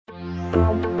Hello,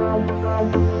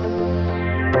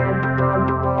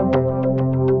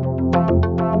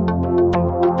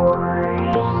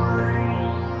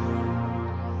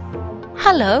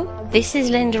 this is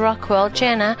Linda Rockwell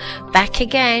Jenner, back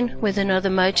again with another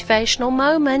motivational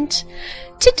moment.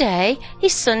 Today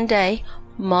is Sunday,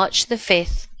 March the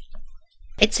 5th.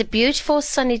 It's a beautiful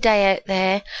sunny day out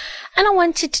there, and I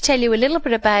wanted to tell you a little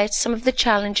bit about some of the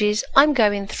challenges I'm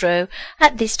going through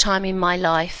at this time in my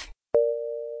life.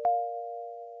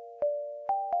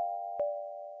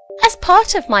 As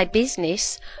part of my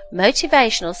business,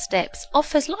 Motivational Steps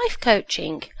offers life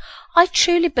coaching. I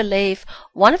truly believe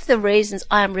one of the reasons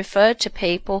I am referred to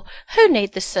people who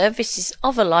need the services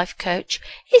of a life coach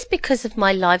is because of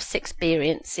my life's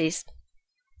experiences.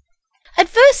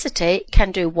 Adversity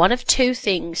can do one of two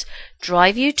things: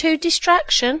 drive you to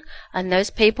distraction and those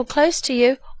people close to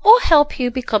you, or help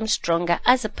you become stronger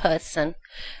as a person.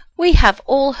 We have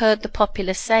all heard the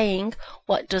popular saying,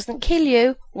 "What doesn't kill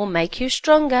you will make you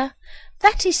stronger."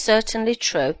 That is certainly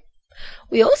true.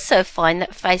 We also find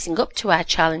that facing up to our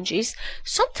challenges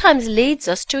sometimes leads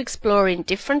us to exploring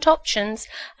different options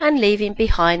and leaving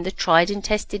behind the tried and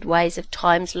tested ways of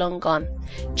times long gone.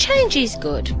 Change is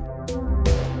good.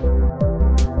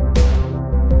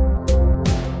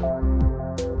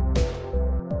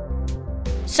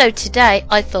 So today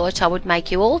I thought I would make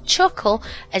you all chuckle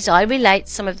as I relate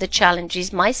some of the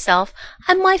challenges myself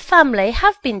and my family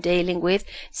have been dealing with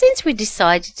since we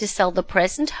decided to sell the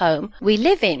present home we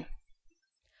live in.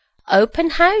 Open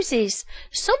houses,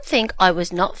 something I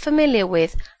was not familiar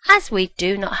with, as we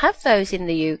do not have those in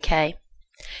the UK.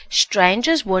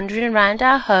 Strangers wandering around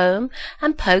our home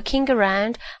and poking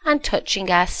around and touching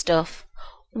our stuff.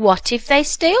 What if they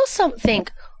steal something?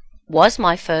 Was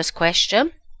my first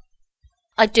question.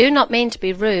 I do not mean to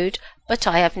be rude, but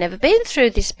I have never been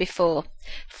through this before.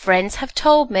 Friends have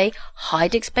told me,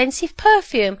 hide expensive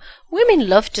perfume. Women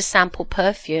love to sample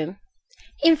perfume.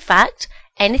 In fact,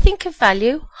 anything of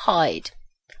value, hide.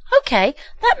 Okay,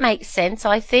 that makes sense,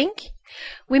 I think.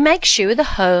 We make sure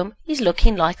the home is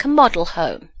looking like a model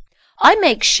home. I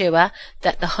make sure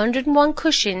that the 101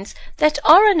 cushions that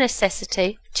are a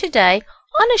necessity today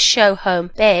on a show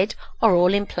home bed are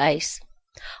all in place.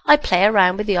 I play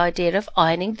around with the idea of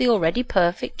ironing the already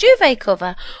perfect duvet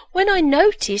cover when I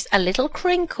notice a little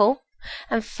crinkle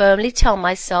and firmly tell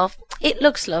myself, it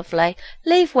looks lovely,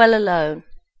 leave well alone.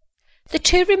 The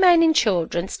two remaining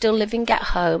children still living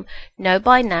at home know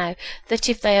by now that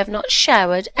if they have not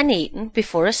showered and eaten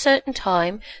before a certain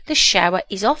time, the shower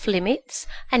is off limits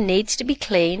and needs to be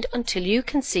cleaned until you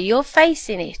can see your face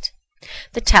in it.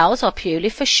 The towels are purely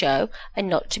for show and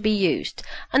not to be used,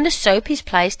 and the soap is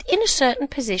placed in a certain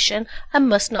position and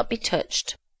must not be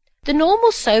touched. The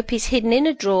normal soap is hidden in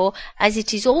a drawer as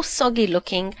it is all soggy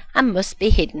looking and must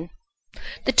be hidden.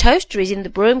 The toaster is in the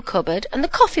broom cupboard and the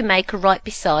coffee maker right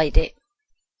beside it.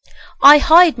 I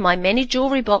hide my many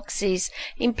jewellery boxes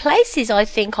in places I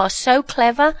think are so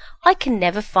clever I can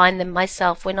never find them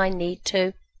myself when I need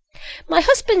to. My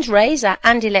husband's razor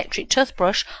and electric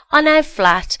toothbrush are now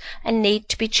flat and need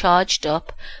to be charged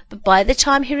up, but by the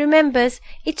time he remembers,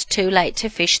 it's too late to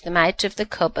fish them out of the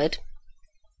cupboard.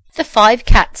 The 5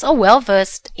 cats are well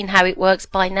versed in how it works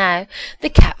by now. The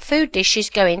cat food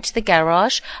dishes go into the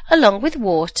garage along with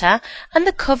water, and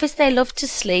the covers they love to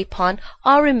sleep on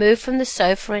are removed from the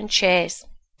sofa and chairs.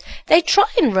 They try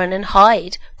and run and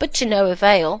hide, but to no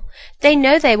avail. They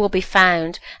know they will be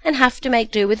found and have to make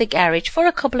do with the garage for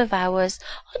a couple of hours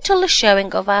until the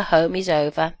showing of our home is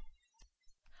over.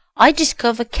 I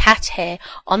discover cat hair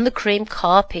on the cream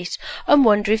carpet and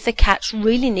wonder if the cats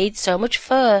really need so much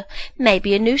fur.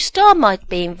 Maybe a new star might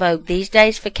be in vogue these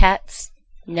days for cats.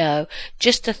 No,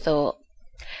 just a thought.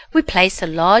 We place a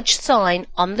large sign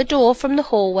on the door from the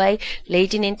hallway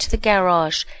leading into the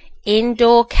garage.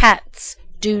 Indoor cats.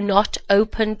 Do not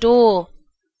open door.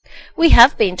 We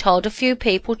have been told a few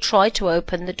people try to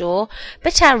open the door,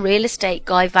 but our real estate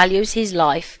guy values his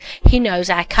life. He knows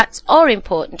our cats are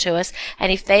important to us,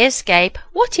 and if they escape,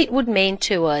 what it would mean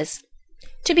to us.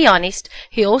 To be honest,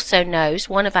 he also knows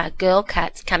one of our girl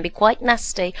cats can be quite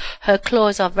nasty. Her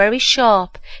claws are very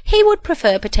sharp. He would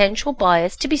prefer potential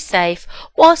buyers to be safe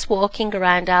whilst walking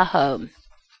around our home.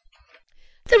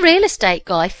 The real estate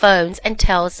guy phones and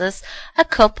tells us a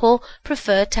couple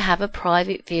prefer to have a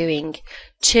private viewing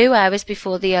 2 hours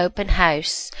before the open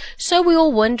house, so we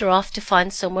all wander off to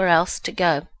find somewhere else to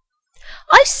go.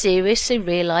 I seriously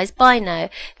realise by now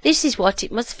this is what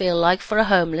it must feel like for a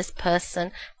homeless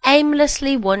person,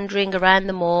 aimlessly wandering around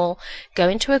the mall,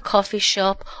 going to a coffee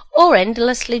shop, or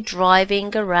endlessly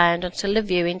driving around until the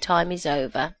viewing time is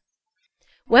over.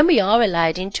 When we are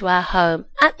allowed into our home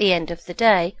at the end of the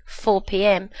day, 4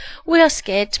 p.m., we are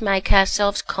scared to make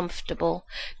ourselves comfortable,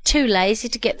 too lazy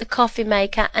to get the coffee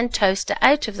maker and toaster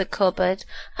out of the cupboard,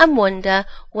 and wonder,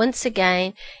 once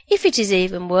again, if it is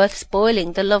even worth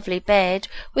spoiling the lovely bed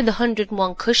with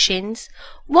 101 cushions.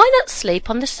 Why not sleep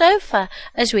on the sofa,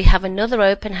 as we have another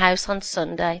open house on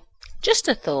Sunday? Just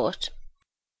a thought.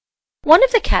 One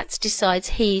of the cats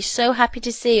decides he's so happy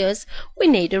to see us we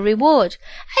need a reward,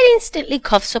 and instantly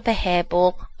coughs up a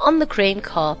hairball on the green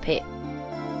carpet.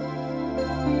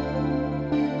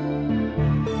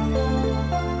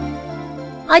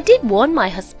 I did warn my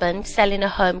husband selling a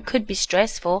home could be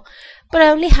stressful, but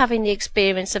only having the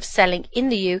experience of selling in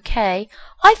the UK,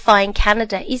 I find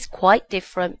Canada is quite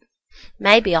different.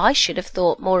 Maybe I should have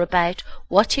thought more about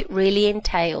what it really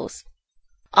entails.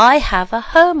 I have a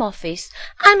home office,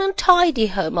 an untidy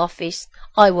home office.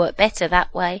 I work better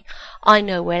that way. I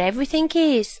know where everything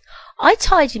is. I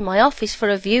tidy my office for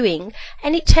a viewing,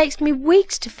 and it takes me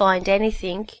weeks to find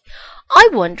anything. I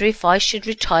wonder if I should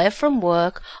retire from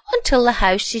work until the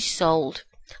house is sold.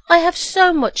 I have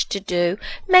so much to do.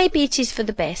 Maybe it is for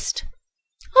the best.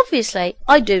 Obviously,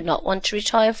 I do not want to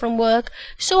retire from work,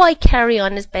 so I carry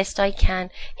on as best I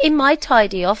can in my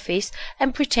tidy office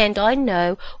and pretend I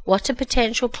know what a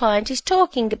potential client is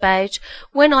talking about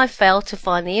when I fail to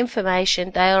find the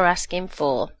information they are asking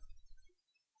for.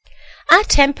 Our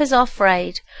tempers are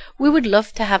frayed. We would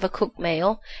love to have a cooked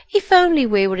meal, if only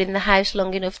we were in the house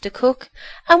long enough to cook,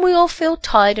 and we all feel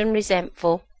tired and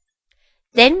resentful.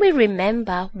 Then we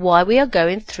remember why we are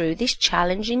going through this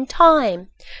challenging time.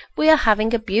 We are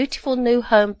having a beautiful new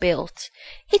home built.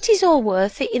 It is all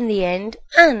worth it in the end,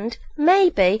 and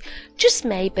maybe, just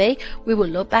maybe, we will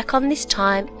look back on this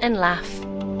time and laugh.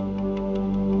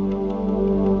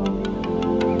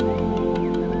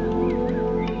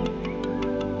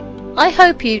 I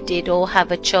hope you did all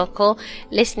have a chuckle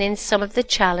listening to some of the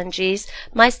challenges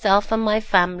myself and my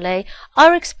family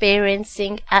are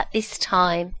experiencing at this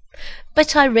time.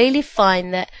 But I really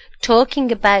find that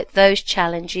talking about those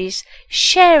challenges,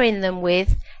 sharing them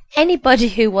with anybody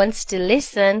who wants to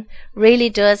listen, really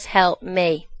does help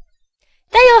me.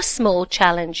 They are small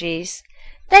challenges.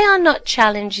 They are not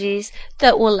challenges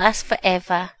that will last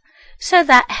forever. So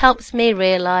that helps me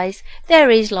realize there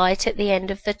is light at the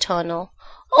end of the tunnel.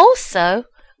 Also,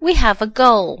 we have a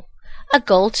goal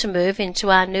to move into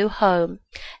our new home.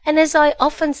 And as I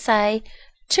often say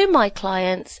to my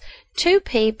clients, to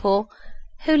people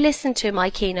who listen to my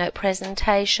keynote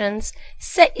presentations,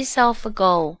 set yourself a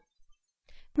goal.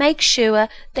 Make sure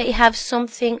that you have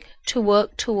something to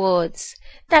work towards.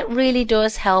 That really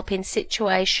does help in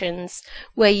situations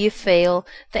where you feel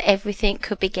that everything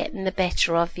could be getting the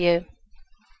better of you.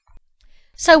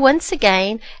 So once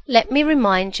again, let me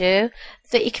remind you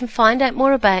that you can find out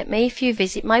more about me if you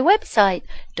visit my website,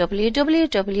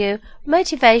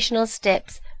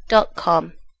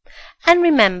 www.motivationalsteps.com. And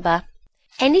remember,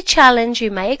 any challenge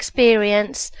you may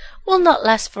experience will not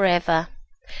last forever.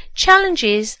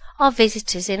 Challenges are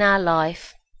visitors in our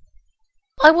life.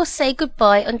 I will say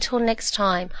goodbye until next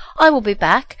time. I will be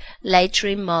back later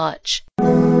in March.